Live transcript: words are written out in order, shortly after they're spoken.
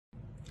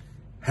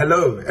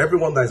Hello,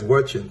 everyone that is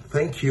watching.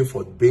 Thank you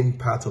for being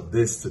part of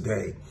this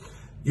today.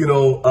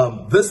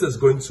 This is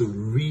going to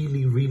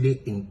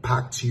really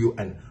impact you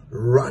and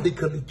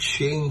radically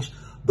change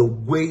the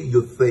way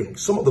you think.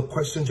 Some of the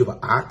questions you've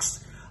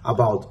asked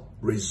about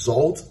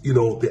results,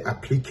 the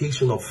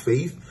application of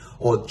faith,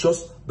 or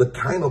just the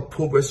kind of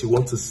progress you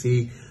want to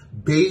see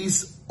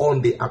based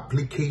on the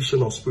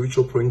application of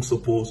spiritual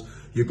principles,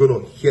 you're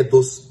going to hear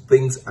those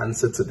things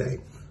answered today.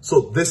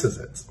 So this is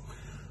it.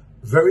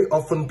 Very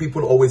often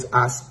people always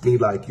ask me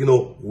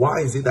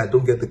why is it that I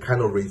don't get the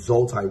kind of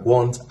result I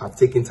want? I've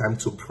taken time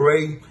to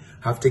pray.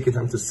 I've taken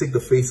time to seek the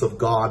face of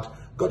God.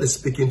 God is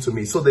speaking to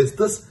me. So there's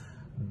this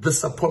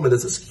disappointment.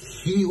 There's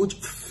this huge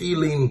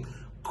feeling,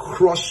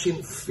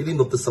 crushing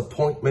feeling of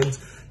disappointment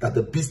that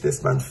the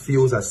businessman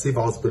feels as if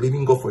I was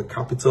believing God for a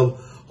capital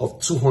of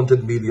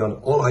 200 million.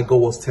 All I got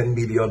was 10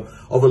 million.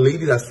 Of a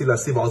lady that feels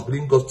as if I was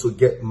believing God to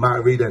get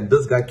married and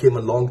this guy came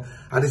along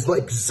and it's not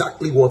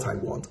exactly what I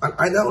want. And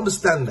I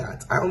understand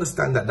that. I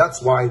understand that.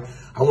 That's why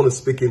I want to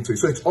speak into it.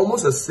 So it's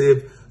almost as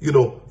if,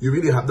 you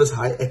really have this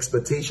high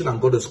expectation and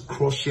God is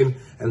crushing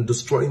and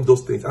destroying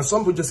those things. And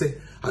some people just say,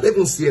 I don't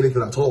even see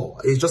anything at all.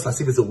 It's just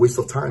as if it's a waste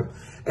of time.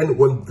 And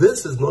when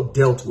this is not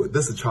dealt with,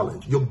 this is a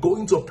challenge. You're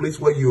going to a place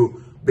where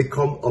you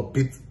become a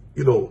bit,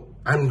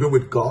 angry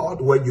with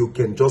God, where you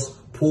can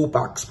just pull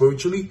back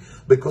spiritually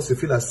because you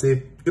feel as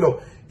if,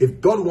 if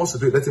God wants to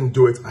do it, let him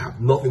do it. I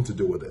have nothing to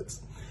do with it.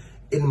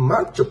 In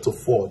Mark chapter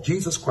 4,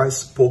 Jesus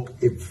Christ spoke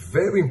a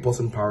very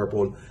important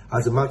parable.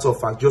 As a matter of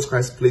fact, Jesus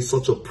Christ placed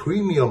such a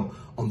premium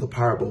on the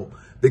parable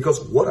because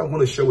what I'm going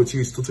to share with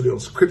you is totally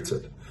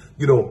unscripted.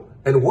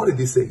 And what did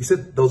he say? He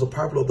said there was a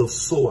parable of the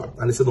sower.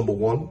 And he said, number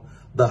one,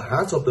 the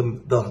heart of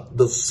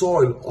the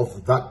soil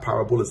of that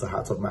parable is the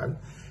heart of man.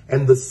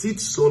 And the seed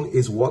sown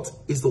is what?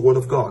 Is the word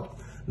of God.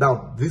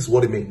 Now, this is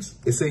what it means.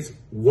 It says,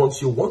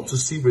 once you want to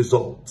see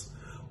results,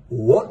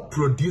 what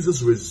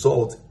produces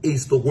result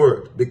is the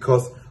word.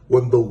 Because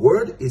when the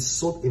word is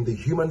sown in the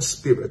human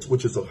spirit,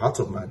 which is the heart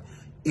of man,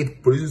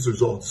 it produces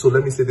results. So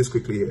let me say this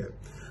quickly here.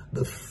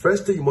 The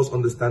first thing you must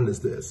understand is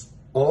this.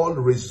 All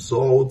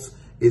results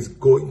is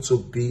going to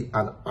be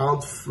an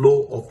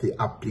outflow of the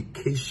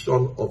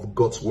application of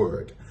God's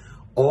word.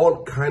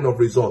 All kind of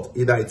results,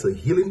 either it's a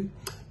healing,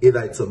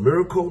 either it's a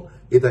miracle,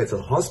 either it's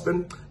a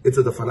husband, it's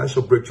a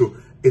financial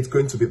breakthrough, it's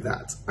going to be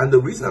that. And the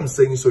reason I'm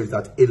saying so is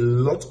that a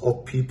lot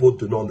of people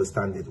do not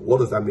understand it. What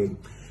does that mean?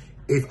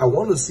 If I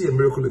want to see a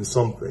miracle in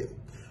something,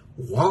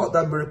 how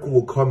that miracle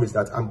will come is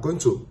that I'm going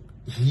to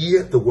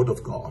hear the word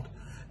of God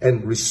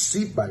and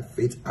receive by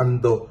faith,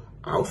 and the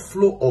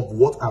outflow of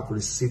what I've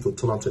received will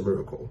turn out a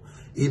miracle.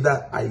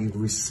 Either I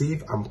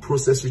receive and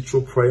process it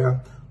through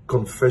prayer,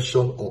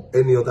 confession, or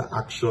any other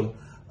action,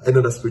 any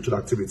other spiritual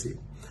activity.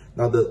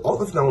 Now, the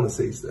other thing I want to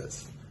say is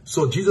this.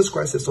 So Jesus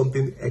Christ said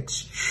something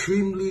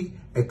extremely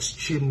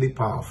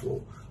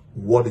powerful.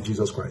 What did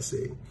Jesus Christ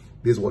say?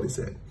 This is what he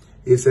said.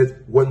 He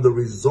said, when the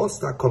results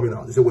start coming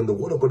out, he said, when the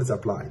word of God is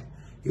applied,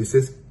 he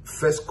says,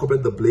 first cover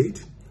the blade,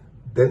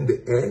 then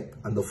the air,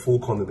 and the full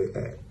corn in the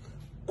air.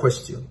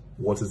 Question,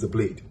 what is the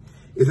blade?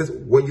 It says,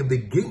 when you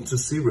begin to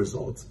see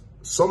results,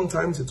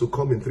 sometimes it will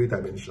come in 3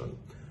 dimensions.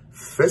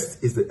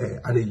 First is the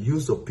air, and he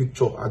used a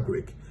picture of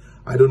agric.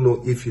 I don't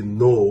know if you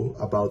know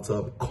about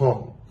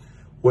corn.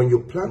 When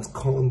you plant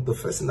corn, the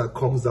first thing that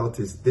comes out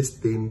is this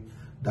thing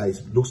that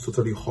looks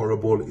totally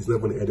horrible. It's not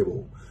even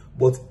edible.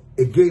 But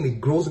again, it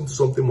grows into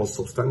something more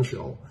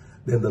substantial.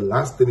 Then the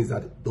last thing is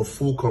that the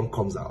full corn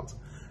comes out.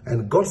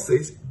 And God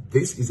says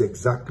this is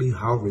exactly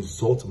how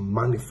results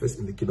manifest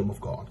in the kingdom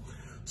of God.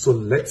 So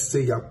let's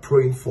say you're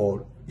praying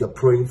for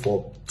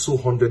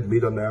 200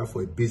 million naira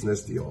for a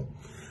business deal.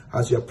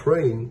 As you're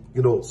praying,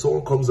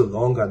 someone comes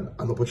along and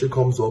an opportunity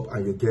comes up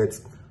and you get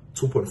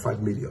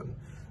 2.5 million.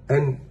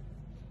 And,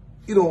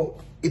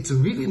 it's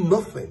really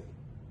nothing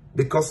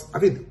because,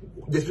 the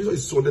result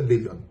is 200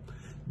 million.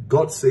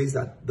 God says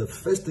that the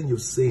first thing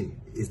you've seen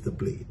is the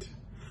blade.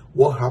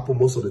 What happens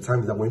most of the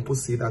time is that when people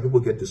see that, people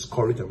get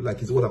discouraged and be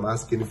like, is what I'm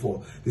asking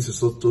for. This is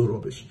so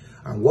rubbish.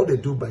 And what they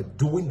do by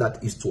doing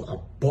that is to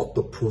abort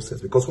the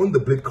process. Because when the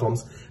blade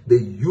comes, they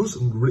use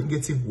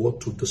negative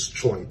word to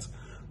destroy it.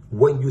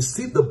 When you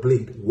see the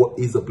blade, what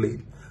is the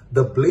blade?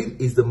 The blade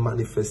is the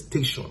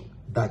manifestation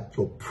that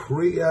your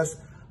prayers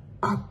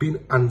are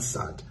being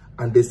answered,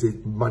 and there's a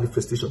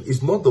manifestation.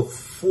 It's not the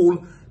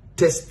full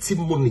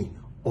testimony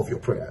of your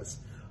prayers.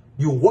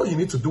 What you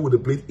need to do with the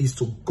blade is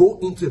to go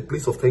into a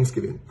place of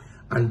thanksgiving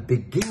and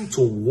begin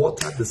to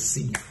water the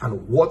seed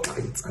and water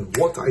it and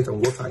water it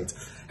and water it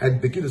and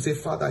begin to say,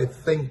 Father, I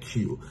thank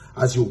you.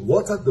 As you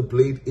water the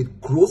blade,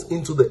 it grows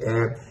into the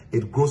air,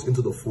 it grows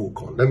into the full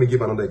corn. Let me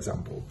give another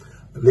example.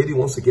 The lady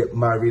wants to get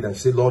married and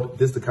she said, Lord,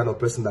 this is the kind of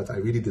person that I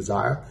really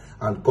desire,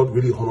 and God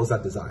really honors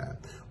that desire.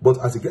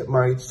 But as you get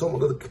married, some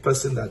other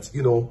person that,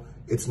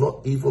 it's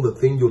not even the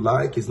thing you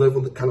like, it's not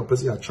even the kind of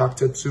person you're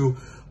attracted to.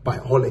 By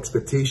all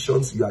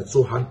expectations, you are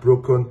so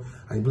heartbroken,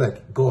 and you're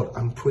like, God,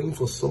 I'm praying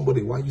for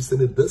somebody. Why are you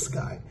sending this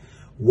guy?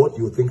 What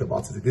you think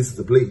about it? This is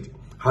the blade.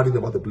 How do you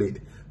know about the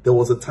blade? There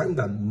was a time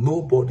that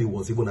nobody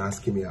was even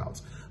asking me out.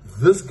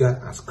 this guy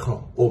has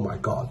come. Oh my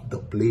God, the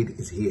blade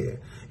is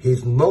here.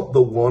 He's not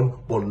the one,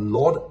 but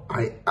Lord,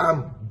 I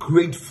am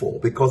grateful,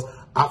 because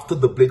after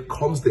the blade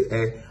comes the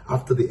air,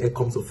 after the air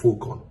comes the full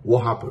gun.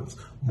 What happens?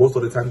 Most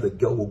of the time, the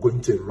girl will go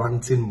into a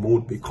ranting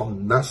mode,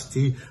 become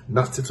nasty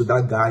to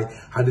that guy,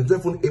 and is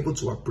never able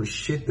to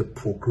appreciate the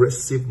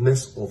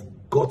progressiveness of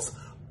God's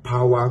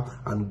power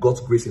and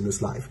God's grace in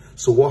his life.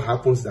 So what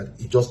happens is that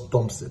he just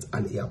dumps it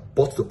and he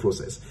aborts the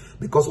process.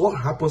 Because what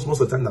happens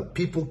most of the time, that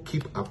people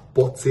keep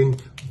aborting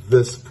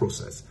this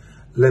process.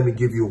 Let me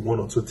give you one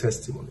or two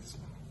testimonies.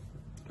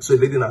 So a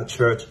lady in our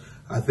church,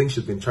 I think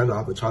she's been trying to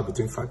have a child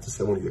between 5 to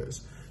 7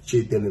 years.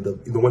 She then,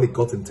 when it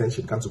got intense,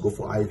 she began to go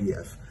for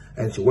IVF,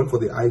 and she went for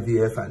the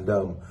IVF, and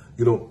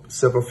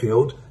several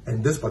failed.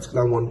 And this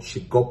particular one,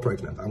 she got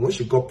pregnant. And when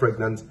she got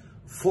pregnant,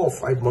 4 or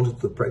 5 months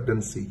into the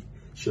pregnancy,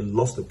 she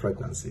lost the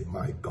pregnancy.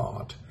 My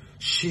God,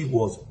 she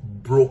was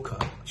broken.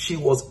 She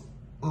was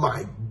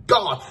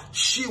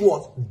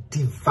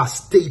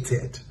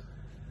devastated.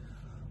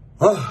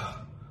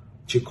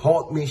 She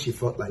called me. She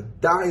felt like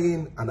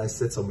dying, and I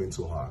said something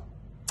to her.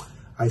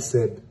 I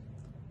said,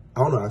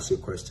 I want to ask you a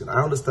question.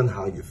 I understand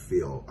how you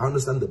feel. I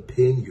understand the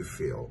pain you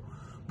feel.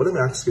 But let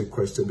me ask you a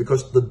question,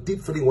 because the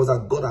deep feeling was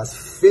that God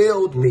has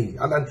failed me.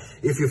 And then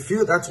if you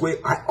feel that way,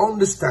 I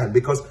understand,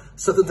 because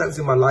certain times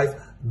in my life,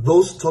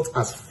 those thoughts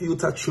has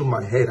filtered through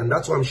my head. And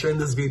that's why I'm sharing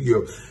this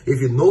video. If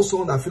you know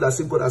someone that feels as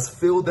if God has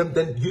failed them,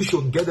 then you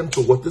should get them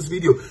to watch this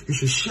video. You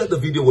should share the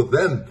video with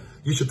them.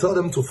 You should tell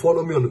them to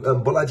follow me on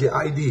Bolaji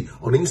ID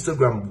on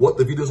Instagram, watch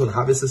the videos on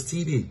Harvesters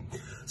TV.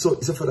 So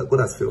he said, Father, God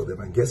has failed them.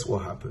 And guess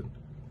what happened?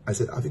 I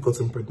said, have you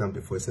gotten pregnant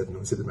before? He said, no.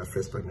 He said, in my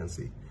first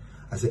pregnancy.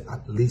 I said,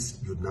 at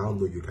least you now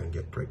know you can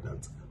get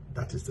pregnant.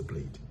 That is the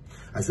blade.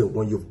 I said,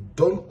 when you've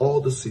done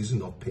all the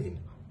season of pain,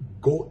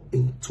 go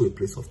into a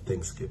place of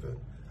thanksgiving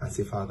and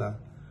say, Father,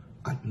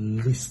 at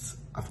least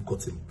I've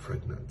gotten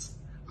pregnant.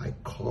 I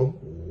come,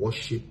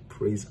 worship,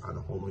 praise, and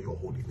honor your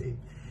holy name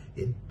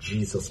in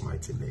Jesus'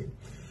 mighty name.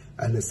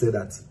 And they said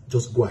that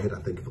just go ahead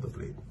and thank you for the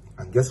blade.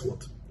 And guess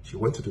what? She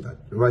went to do that.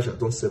 Remember, she had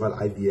done several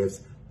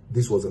IVFs.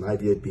 This was an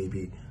IVF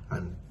baby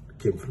and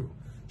came through.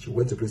 She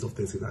went to a place of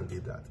thanksgiving and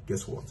did that.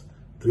 Guess what?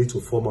 3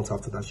 to 4 months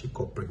after that, she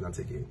got pregnant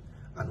again.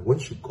 And when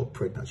she got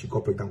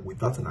pregnant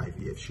without an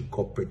IVF. She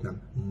got pregnant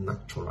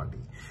naturally.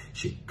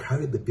 She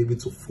carried the baby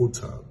to full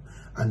term.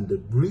 And the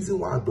reason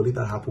why I believe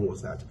that happened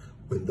was that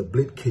when the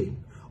blade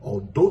came,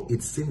 although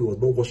it seemed it was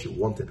not what she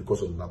wanted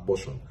because of an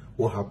abortion,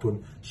 what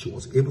happened? She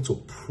was able to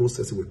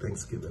process it with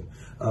thanksgiving.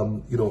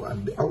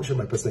 And I will share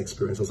my personal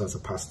experiences as a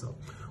pastor.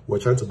 We're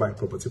trying to buy a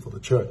property for the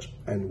church,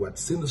 and we had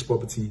seen this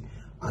property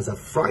as a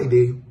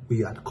Friday. We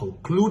had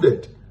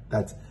concluded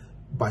that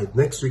by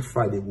next week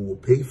Friday we will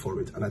pay for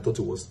it, and I thought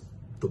it was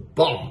the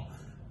bomb.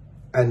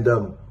 And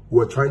we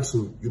were trying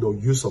to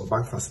use some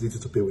bank facility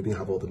to pay. We didn't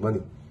have all the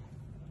money.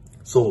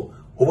 So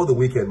over the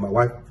weekend, my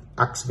wife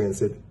asked me and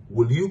said,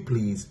 will you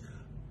please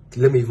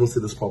let me even see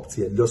this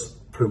property and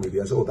just pray with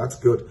you? I said, oh, that's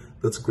good.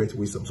 That's great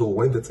wisdom. So we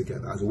went there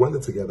together. As we went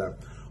there together,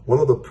 one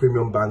of the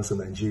premium banks in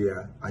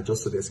Nigeria, I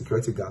just saw their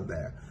security guard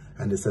there,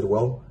 and they said,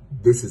 well,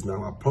 this is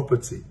now our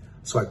property.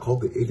 So I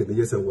called the agent. They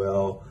just said,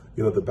 well,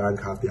 the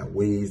bank have their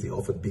ways. They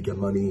offered bigger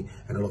money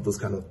and all of those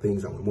kind of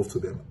things, and we moved to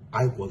them.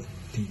 I was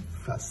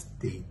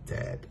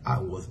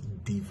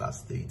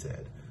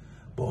devastated.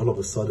 But all of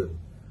a sudden,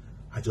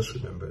 I just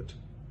remembered,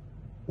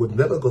 we've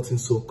never gotten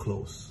so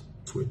close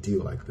to a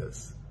deal like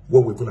this,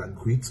 what we're going to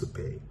agree to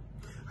pay.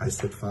 I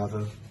said,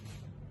 Father,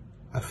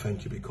 I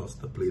thank you because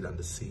the blade and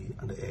the sea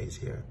and the air is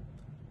here.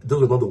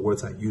 Those were not the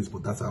words I used,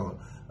 but that's how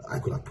I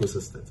could have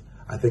processed it.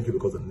 I thank you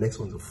because the next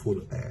one's a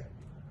full air.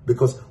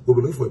 Because we've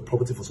been looking for a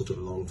property for such a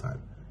long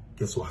time.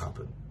 Guess what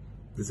happened?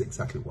 This is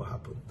exactly what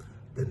happened.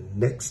 The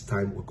next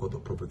time we got the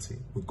property,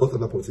 we got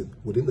another property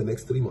within the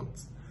next 3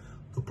 months.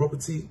 The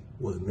property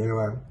was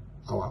nearer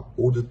our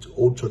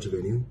old church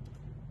venue.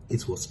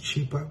 It was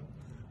cheaper.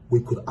 We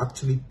could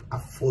actually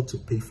afford to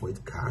pay for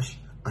it cash,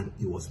 and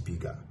it was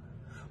bigger.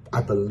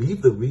 I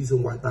believe the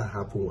reason why that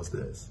happened was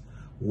this.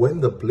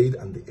 When the blade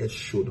and the edge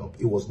showed up,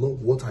 it was not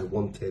what I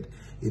wanted.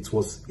 It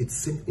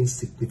seemed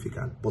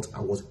insignificant, but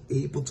I was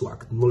able to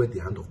acknowledge the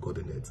hand of God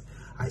in it.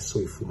 I saw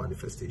a full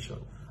manifestation.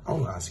 I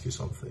want to ask you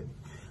something.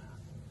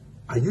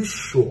 Are you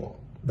sure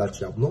that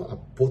you have not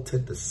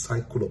aborted the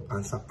cycle of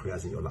answered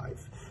prayers in your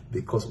life?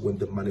 Because when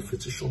the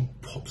manifestation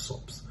pops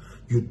up,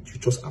 you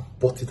just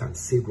abort it and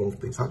say wrong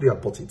things. How do you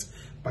abort it?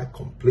 By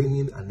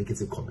complaining and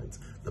negative comments.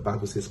 The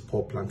Bible says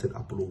Paul planted,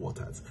 Apollo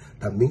waters.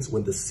 That means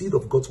when the seed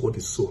of God's word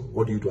is sown,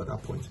 what do you do at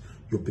that point?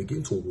 You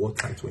begin to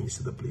water it when you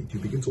see the blade. You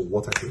begin to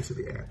water it when you see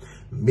the air.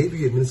 Maybe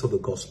you're a minister of the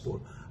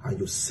gospel and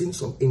you've seen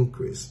some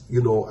increase,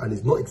 and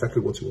it's not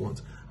exactly what you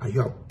want. And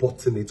you are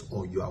aborting it,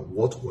 or you are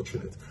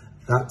watching it.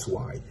 That's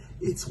why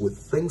it's with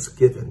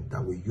thanksgiving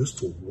that we used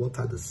to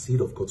water the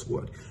seed of God's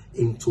word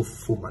into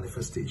full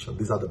manifestation.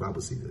 These are the Bible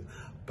says.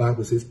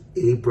 Bible says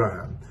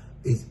Abraham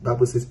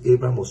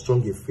was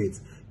strong in faith.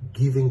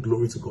 giving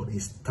glory to God. He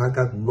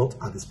staggered not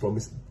at his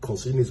promise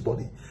concerning his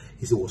body.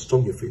 He said, was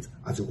strong in faith.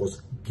 As he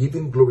was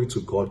giving glory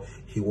to God,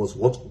 he was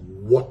what?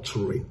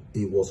 Watering.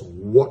 He was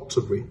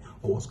watering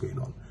what was going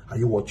on. Are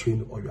you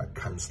watching or you are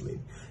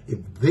canceling? If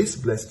this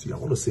blessed you, I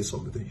want to say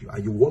something to you.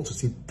 And you want to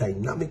see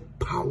dynamic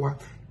power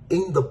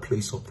in the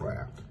place of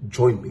prayer,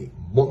 join me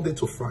Monday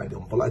to Friday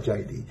on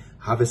Bolaji Idowu,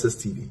 Harvesters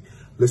TV.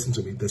 Listen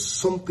to me. There's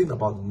something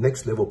about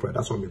next level prayer.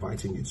 That's what I'm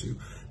inviting you to.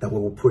 That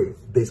when we pray,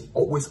 there's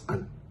always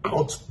an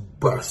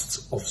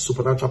outburst of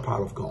supernatural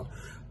power of God.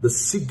 The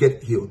sick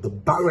get healed. The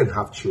barren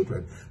have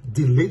children.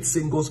 Delayed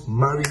singles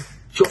marry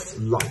just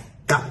like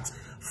that.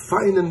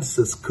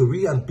 Finances,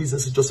 career, and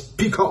businesses just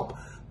pick up.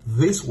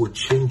 This will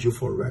change you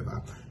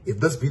forever. If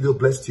this video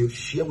blessed you,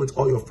 share with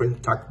all your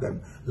friends, tag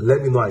them.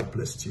 Let me know I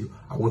blessed you.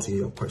 I want to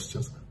hear your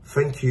questions.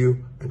 Thank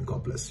you, and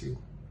God bless you.